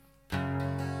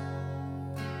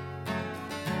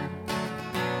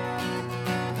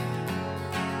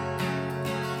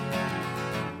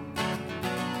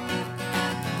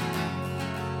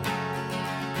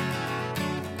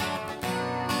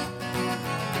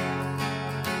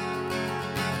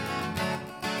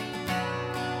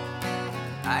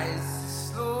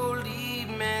Ice slowly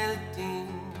melting,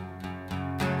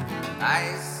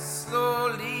 ice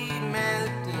slowly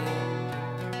melting,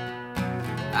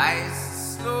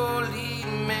 ice slowly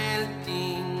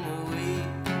melting away,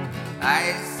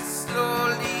 ice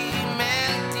slowly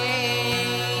melting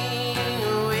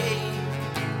away.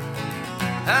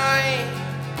 Away,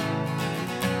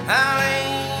 away,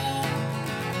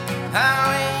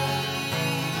 away.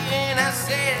 And I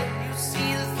said, you see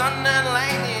the thunder and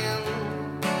lightning.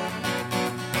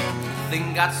 Think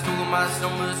God stole my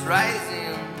summer's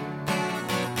rising.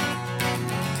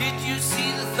 Did you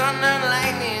see the thunder and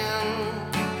lightning?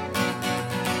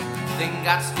 Think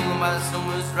God stole my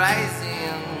summer's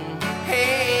rising.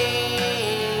 Hey,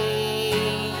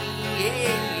 hey,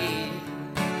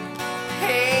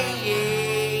 hey, hey,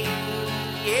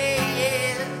 hey,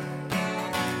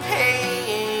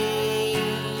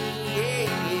 hey,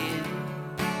 hey,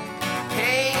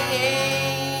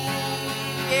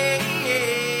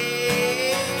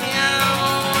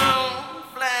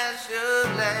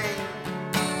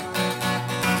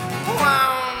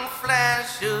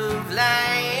 flash of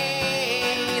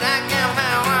light, I got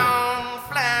my own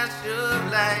flash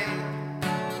of light,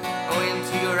 oh,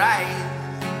 into your eyes.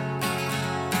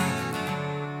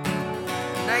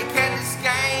 And I can't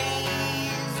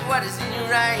disguise what is in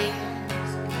your eyes.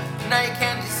 And I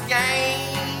can't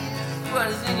disguise what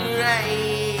is in your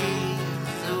eyes.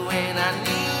 So when I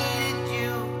needed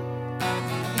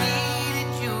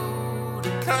you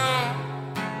to come.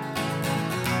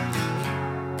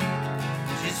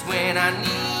 When I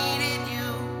needed you,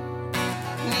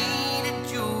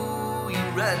 you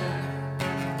run.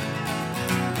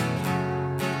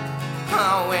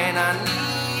 Oh, when I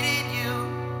needed you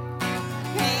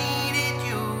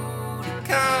to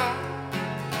come.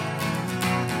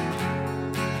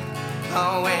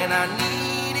 Oh, when I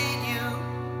needed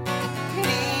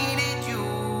you,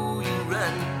 you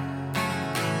run.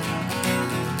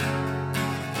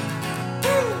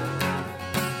 Woo!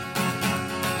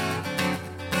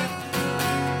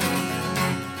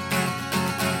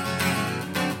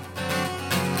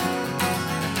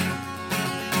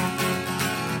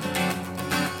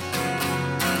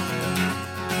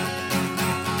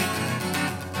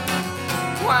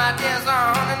 Why, there's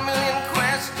 100 million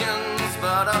questions,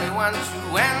 but only one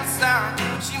true answer.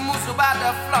 She moves about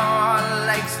the floor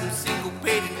like some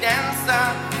syncopated dancer.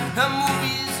 Her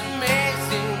movie's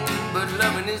amazing, but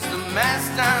loving is the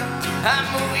master. Her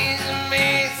movie's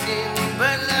amazing,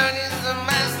 but loving is the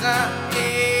master.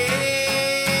 Yeah.